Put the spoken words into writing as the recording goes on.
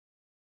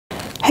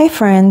Hey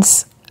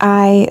friends,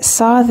 I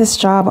saw this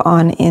job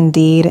on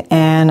Indeed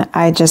and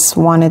I just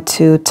wanted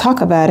to talk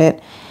about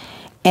it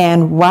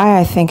and why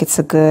I think it's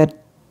a good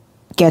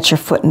get your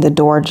foot in the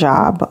door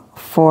job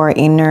for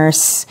a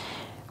nurse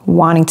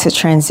wanting to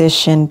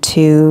transition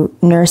to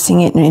nursing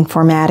in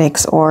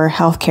informatics or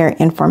healthcare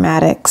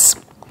informatics.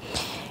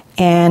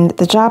 And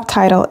the job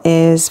title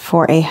is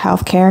for a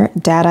healthcare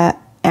data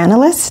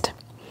analyst.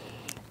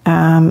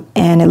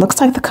 And it looks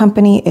like the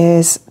company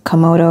is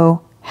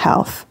Komodo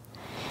Health.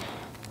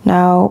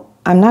 Now,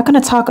 I'm not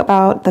going to talk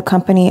about the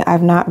company.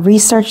 I've not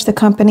researched the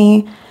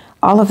company.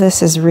 All of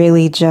this is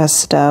really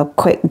just a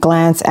quick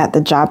glance at the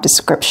job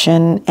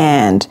description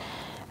and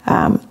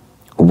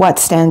what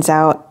stands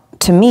out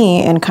to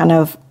me and kind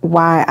of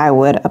why I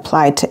would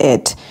apply to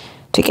it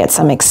to get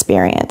some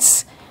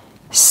experience.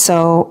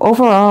 So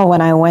overall,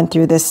 when I went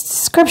through this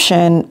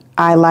description,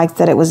 I liked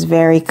that it was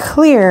very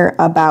clear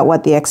about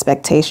what the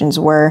expectations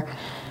were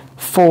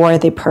for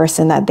the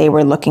person that they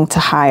were looking to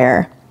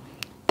hire.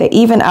 They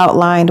even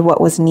outlined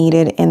what was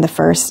needed in the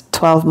first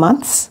 12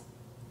 months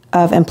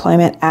of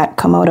employment at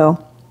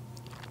Komodo.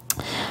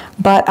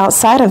 But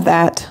outside of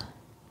that,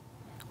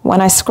 when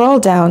I scroll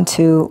down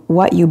to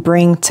what you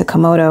bring to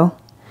Komodo,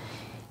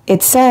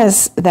 it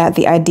says that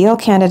the ideal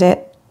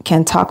candidate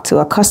can talk to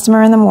a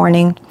customer in the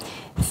morning,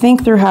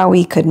 think through how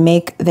we could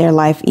make their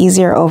life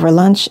easier over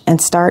lunch, and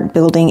start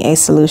building a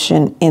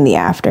solution in the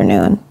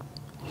afternoon.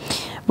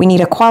 We need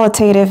a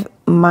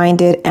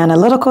qualitative-minded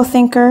analytical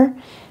thinker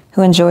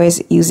who enjoys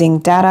using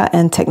data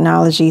and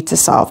technology to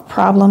solve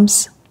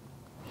problems.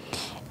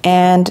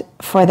 And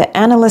for the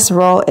analyst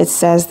role, it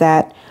says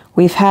that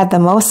we've had the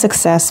most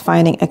success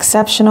finding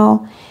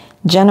exceptional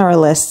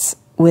generalists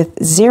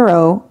with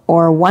 0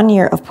 or 1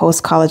 year of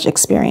post-college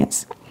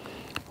experience.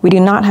 We do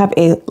not have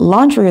a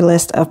laundry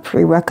list of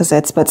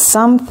prerequisites, but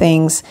some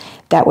things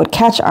that would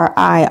catch our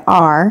eye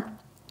are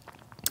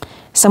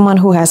someone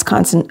who has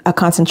a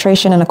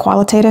concentration in a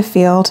qualitative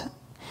field.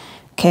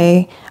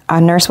 Okay, a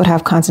nurse would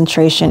have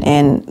concentration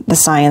in the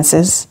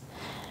sciences.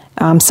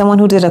 Someone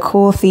who did a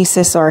cool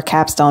thesis or a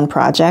capstone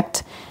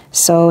project.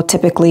 So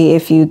typically,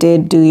 if you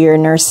did do your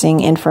nursing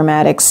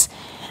informatics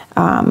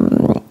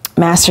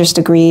master's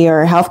degree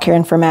or healthcare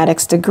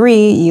informatics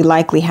degree, you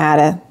likely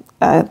had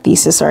a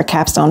thesis or a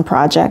capstone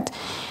project.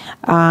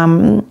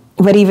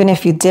 But even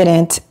if you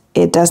didn't,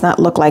 it does not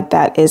look like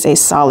that is a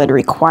solid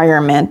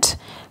requirement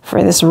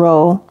for this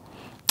role.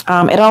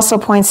 It also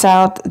points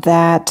out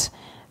that,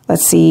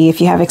 let's see, if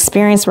you have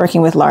experience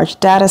working with large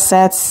data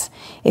sets,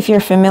 if you're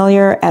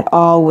familiar at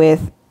all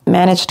with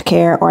managed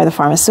care or the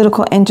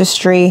pharmaceutical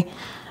industry,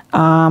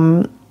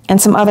 and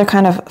some other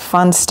kind of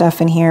fun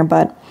stuff in here.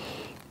 But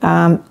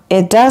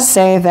it does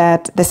say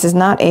that this is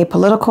not a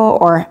political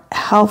or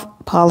health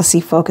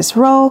policy focused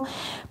role,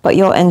 but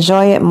you'll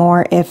enjoy it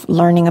more if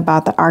learning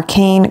about the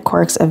arcane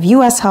quirks of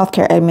U.S.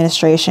 healthcare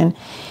administration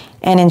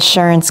and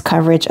insurance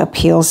coverage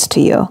appeals to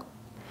you.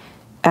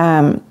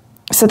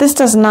 So this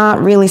does not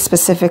really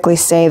specifically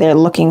say they're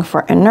looking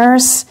for a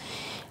nurse.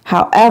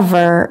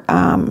 However,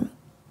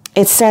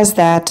 it says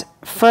that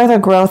further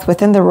growth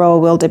within the role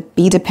will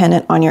be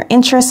dependent on your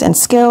interests and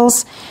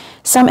skills.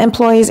 Some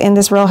employees in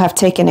this role have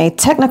taken a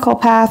technical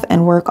path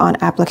and work on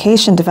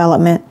application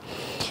development,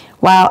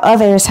 while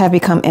others have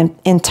become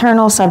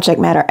internal subject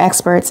matter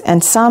experts,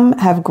 and some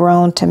have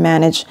grown to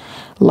manage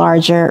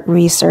larger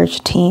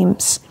research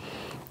teams.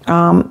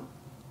 To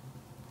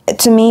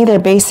me, they're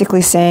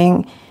basically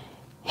saying,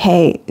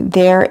 hey,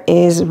 there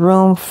is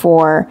room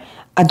for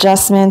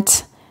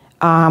adjustment,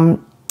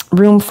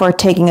 room for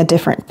taking a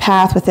different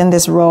path within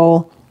this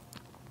role.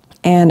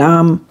 And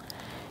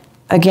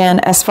again,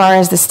 as far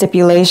as the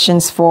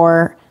stipulations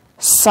for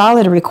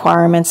solid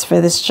requirements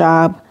for this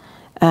job,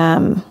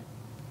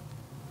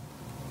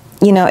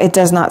 it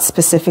does not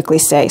specifically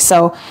say.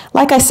 So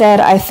like I said,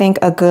 I think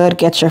a good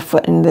get your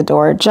foot in the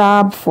door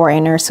job for a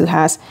nurse who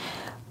has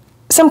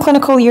some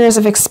clinical years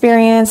of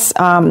experience,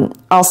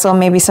 also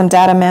maybe some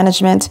data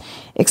management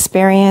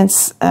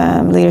experience,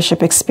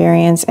 leadership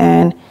experience,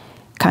 and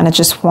kind of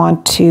just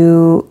want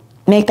to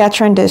make that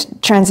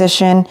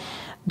transition,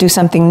 do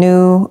something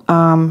new,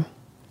 and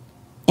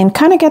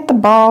kind of get the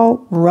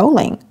ball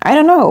rolling. I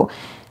don't know.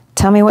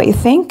 Tell me what you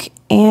think.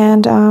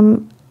 And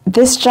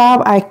this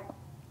job,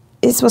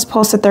 it was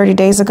posted 30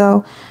 days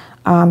ago,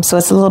 so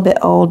it's a little bit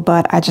old,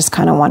 but I just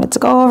kind of wanted to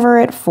go over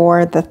it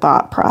for the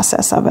thought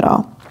process of it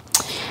all.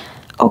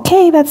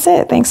 Okay, that's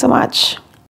it. Thanks so much.